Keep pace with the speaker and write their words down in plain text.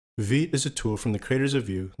Vite is a tool from the creators of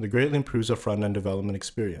Vue that greatly improves our front-end development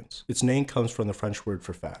experience. Its name comes from the French word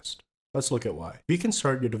for fast. Let's look at why. Vite can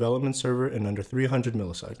start your development server in under 300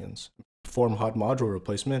 milliseconds, perform hot module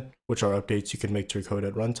replacement, which are updates you can make to your code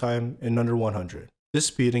at runtime, in under 100. This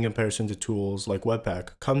speed in comparison to tools like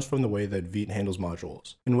Webpack comes from the way that Vite handles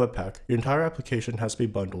modules. In Webpack, your entire application has to be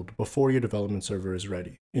bundled before your development server is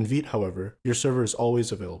ready. In Vite, however, your server is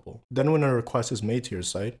always available. Then when a request is made to your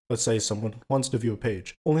site, let's say someone wants to view a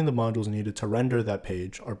page, only the modules needed to render that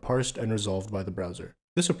page are parsed and resolved by the browser.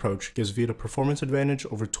 This approach gives Vite a performance advantage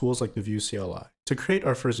over tools like the vue-cli. To create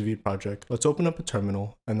our first Vite project, let's open up a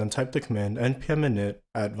terminal and then type the command npm init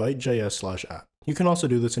at vite.js/app. You can also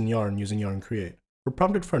do this in Yarn using yarn create. We're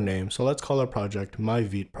prompted for a name, so let's call our project my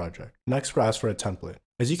Vite project. Next, we're asked for a template.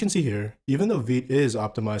 As you can see here, even though Vite is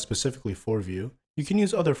optimized specifically for Vue, you can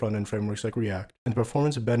use other front-end frameworks like React, and the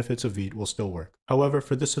performance benefits of Vite will still work. However,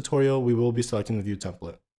 for this tutorial, we will be selecting the Vue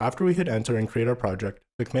template. After we hit enter and create our project,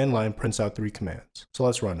 the command line prints out 3 commands. So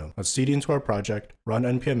let's run them. Let's cd into our project, run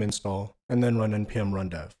npm install, and then run npm run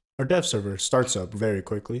dev. Our dev server starts up very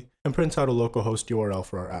quickly and prints out a localhost URL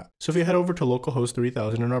for our app. So if we head over to localhost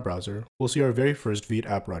 3000 in our browser, we'll see our very first Vite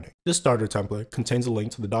app running. This starter template contains a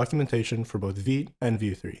link to the documentation for both Vite and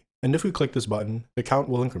Vue 3. And if we click this button, the count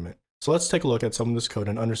will increment. So let's take a look at some of this code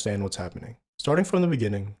and understand what's happening. Starting from the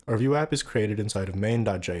beginning, our Vue app is created inside of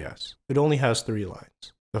main.js. It only has 3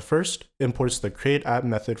 lines. The first imports the createApp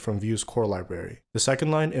method from Vue's core library. The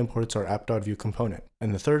second line imports our app.vue component.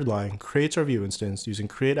 And the third line creates our Vue instance using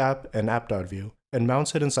createApp and app.vue and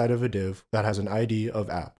mounts it inside of a div that has an ID of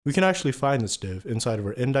app. We can actually find this div inside of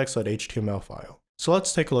our index.html file. So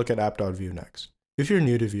let's take a look at app.vue next. If you're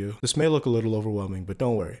new to Vue, this may look a little overwhelming, but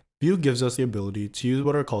don't worry. Vue gives us the ability to use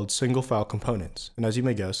what are called single file components, and as you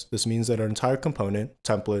may guess, this means that our entire component,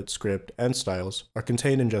 template, script, and styles are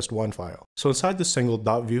contained in just one file. So inside the single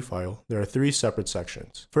 .vue file, there are 3 separate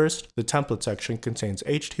sections. First, the template section contains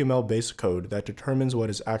HTML-based code that determines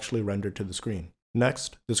what is actually rendered to the screen.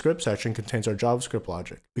 Next, the script section contains our JavaScript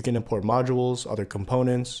logic. We can import modules, other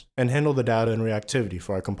components, and handle the data and reactivity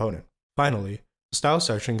for our component. Finally, the style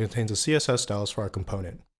section contains the CSS styles for our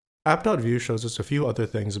component. App.vue shows us a few other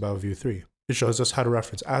things about Vue 3. It shows us how to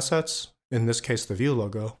reference assets, in this case the Vue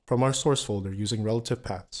logo, from our source folder using relative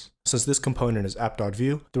paths. Since this component is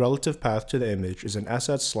app.vue, the relative path to the image is an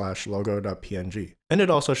assets/logo.png. And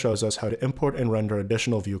it also shows us how to import and render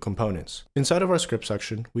additional Vue components. Inside of our script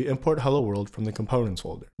section, we import hello world from the components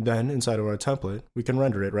folder. Then, inside of our template, we can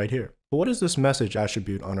render it right here. But what is this message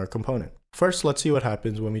attribute on our component? First, let's see what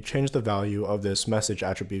happens when we change the value of this message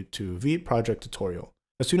attribute to Vite project tutorial.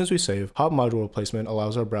 As soon as we save, hot module replacement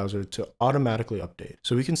allows our browser to automatically update.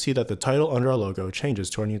 So we can see that the title under our logo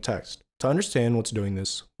changes to our new text. To understand what's doing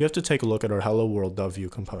this, we have to take a look at our hello world.vue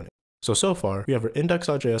component. So far, we have our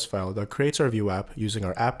index.js file that creates our Vue app using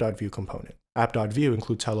our app.vue component. App.vue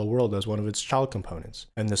includes hello world as one of its child components,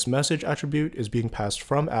 and this message attribute is being passed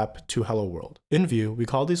from app to hello world. In Vue, we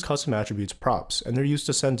call these custom attributes props, and they're used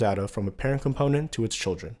to send data from a parent component to its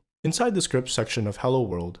children. Inside the script section of hello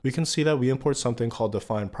world, we can see that we import something called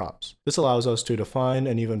define props. This allows us to define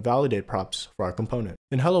and even validate props for our component.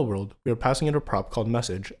 In hello world, we are passing it a prop called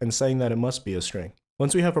message and saying that it must be a string.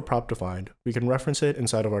 Once we have a prop defined, we can reference it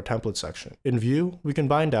inside of our template section. In Vue, we can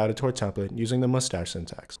bind data to our template using the mustache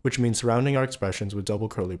syntax, which means surrounding our expressions with double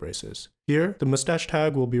curly braces. Here, the mustache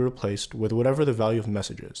tag will be replaced with whatever the value of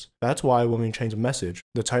message is. That's why when we change message,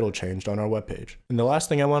 the title changed on our webpage. And the last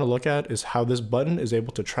thing I want to look at is how this button is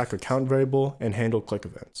able to track a count variable and handle click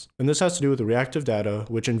events. And this has to do with the reactive data,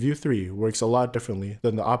 which in Vue 3 works a lot differently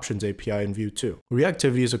than the options API in Vue 2.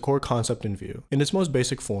 Reactivity is a core concept in Vue. In its most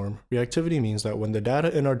basic form, reactivity means that when the data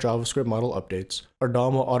in our JavaScript model updates, our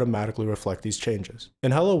DOM will automatically reflect these changes.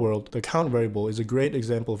 In hello world, the count variable is a great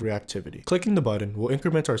example of reactivity. Clicking the button will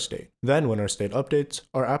increment our state. Then when our state updates,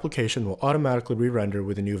 our application will automatically re-render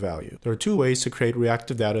with a new value. There are 2 ways to create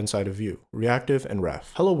reactive data inside of Vue, reactive and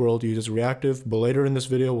ref. Hello world uses reactive, but later in this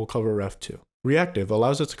video we'll cover ref too. Reactive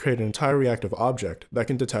allows us to create an entire reactive object that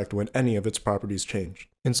can detect when any of its properties change.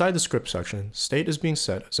 Inside the script section, state is being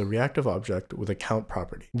set as a reactive object with a count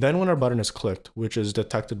property. Then when our button is clicked, which is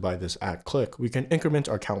detected by this @click, we can increment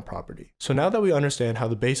our count property. So now that we understand how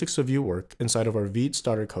the basics of Vue work inside of our Vite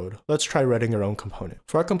starter code, let's try writing our own component.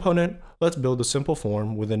 For our component, let's build a simple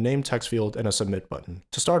form with a name text field and a submit button.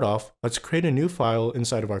 To start off, let's create a new file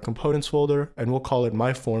inside of our components folder and we'll call it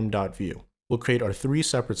myform.vue. We'll create our 3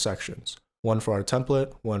 separate sections. One for our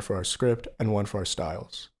template, one for our script, and one for our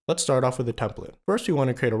styles. Let's start off with a template. First, we want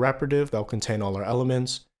to create a wrapper div that will contain all our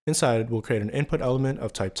elements. Inside, we'll create an input element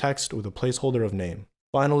of type text with a placeholder of name.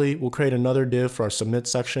 Finally, we'll create another div for our submit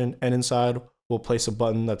section, and inside, we'll place a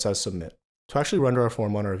button that says submit. To actually render our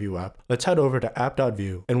form on our Vue app, let's head over to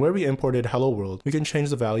app.vue, and where we imported hello world, we can change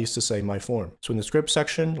the values to say my form. So in the script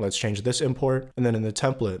section, let's change this import, and then in the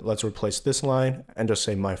template, let's replace this line and just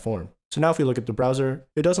say my form. So now if we look at the browser,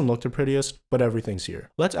 it doesn't look the prettiest, but everything's here.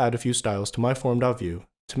 Let's add a few styles to myform.vue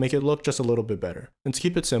to make it look just a little bit better. And to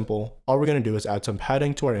keep it simple, all we're going to do is add some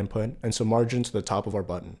padding to our input and some margin to the top of our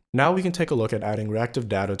button. Now we can take a look at adding reactive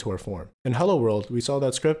data to our form. In hello world, we saw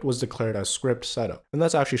that script was declared as script setup, and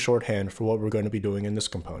that's actually shorthand for what we're going to be doing in this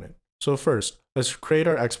component. So first, let's create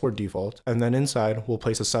our export default, and then inside we'll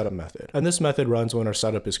place a setup method. And this method runs when our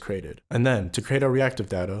setup is created. And then to create our reactive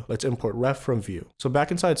data, let's import ref from Vue. So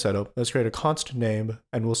back inside setup, let's create a const name,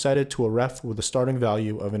 and we'll set it to a ref with the starting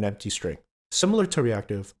value of an empty string. Similar to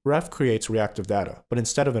reactive, ref creates reactive data, but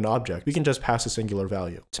instead of an object, we can just pass a singular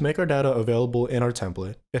value. To make our data available in our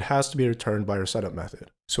template, it has to be returned by our setup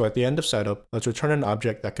method. So at the end of setup, let's return an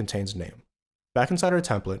object that contains name. Back inside our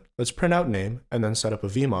template, let's print out name and then set up a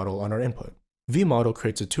vModel on our input. vModel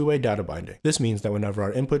creates a two-way data binding. This means that whenever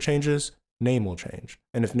our input changes, name will change.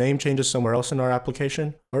 And if name changes somewhere else in our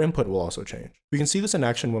application, our input will also change. We can see this in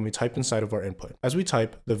action when we type inside of our input. As we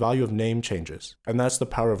type, the value of name changes, and that's the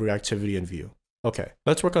power of reactivity in Vue. Okay,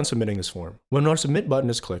 let's work on submitting this form. When our submit button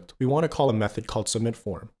is clicked, we want to call a method called submit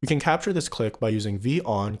form. We can capture this click by using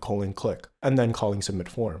v_on:_click and then calling submit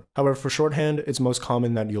form. However, for shorthand, it's most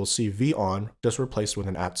common that you'll see v_on just replaced with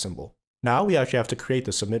an @ symbol. Now we actually have to create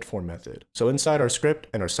the submit form method. So inside our script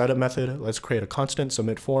and our setup method, let's create a constant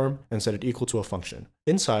submit form and set it equal to a function.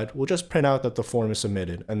 Inside, we'll just print out that the form is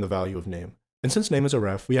submitted and the value of name. And since name is a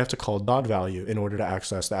ref, we have to call .value in order to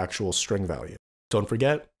access the actual string value. Don't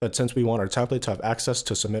forget that since we want our template to have access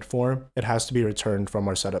to submit form, it has to be returned from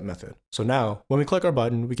our setup method. So now, when we click our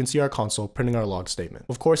button, we can see our console printing our log statement.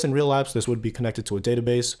 Of course, in real apps, this would be connected to a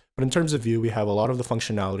database, but in terms of Vue, we have a lot of the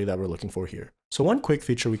functionality that we're looking for here. So one quick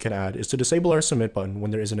feature we can add is to disable our submit button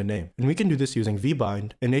when there isn't a name. And we can do this using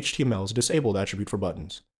vbind and HTML's disabled attribute for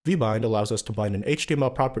buttons. Vbind allows us to bind an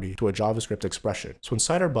HTML property to a JavaScript expression. So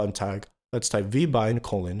inside our button tag, let's type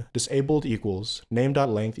vbind::disabled equals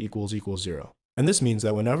name.length equals 0. And this means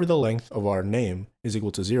that whenever the length of our name is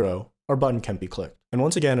equal to 0, our button can be clicked. And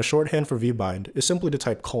once again, a shorthand for vbind is simply to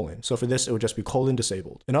type : so for this, it would just be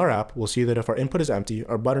 :disabled. In our app, we'll see that if our input is empty,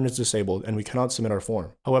 our button is disabled and we cannot submit our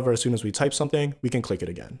form. However, as soon as we type something, we can click it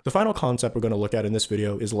again. The final concept we're going to look at in this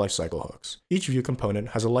video is lifecycle hooks. Each Vue component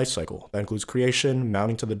has a lifecycle that includes creation,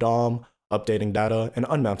 mounting to the DOM, updating data, and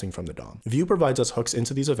unmounting from the DOM. Vue provides us hooks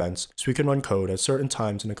into these events so we can run code at certain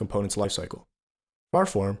times in a component's lifecycle. For our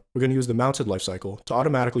form, we're going to use the mounted lifecycle to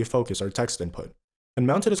automatically focus our text input. And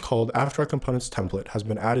mounted is called after our component's template has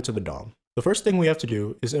been added to the DOM. The first thing we have to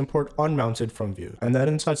do is import onMounted from Vue, and then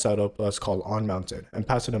inside setup, let's call onMounted and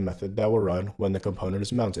pass it a method that will run when the component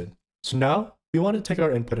is mounted. So now, we want to take our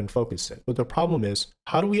input and focus it, but the problem is,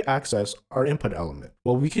 how do we access our input element?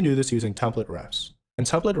 Well, we can do this using template refs. And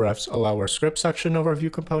template refs allow our script section of our Vue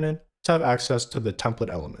component to have access to the template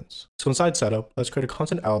elements. So inside setup, let's create a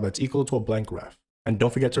constant L that's equal to a blank ref. And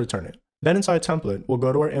don't forget to return it. Then inside template, we'll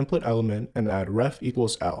go to our input element and add ref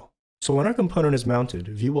equals L. So when our component is mounted,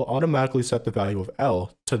 Vue will automatically set the value of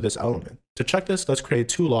L to this element. To check this, let's create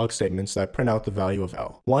two log statements that print out the value of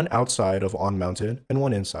L, one outside of onMounted and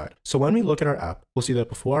one inside. So when we look at our app, we'll see that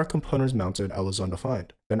before our component is mounted, L is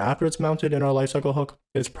undefined. Then after it's mounted in our lifecycle hook,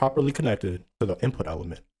 it's properly connected to the input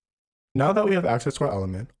element. Now that we have access to our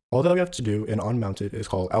element, all that we have to do in onMounted is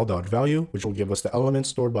call L.value, which will give us the element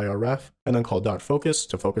stored by our ref, and then call .focus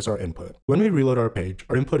to focus our input. When we reload our page,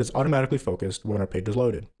 our input is automatically focused when our page is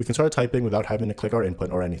loaded. We can start typing without having to click our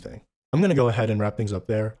input or anything. I'm going to go ahead and wrap things up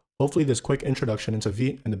there. Hopefully this quick introduction into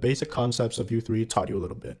Vite and the basic concepts of Vue 3 taught you a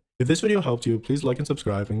little bit. If this video helped you, please like and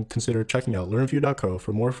subscribe and consider checking out learnvue.co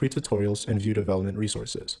for more free tutorials and Vue development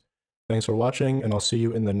resources. Thanks for watching, and I'll see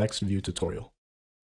you in the next Vue tutorial.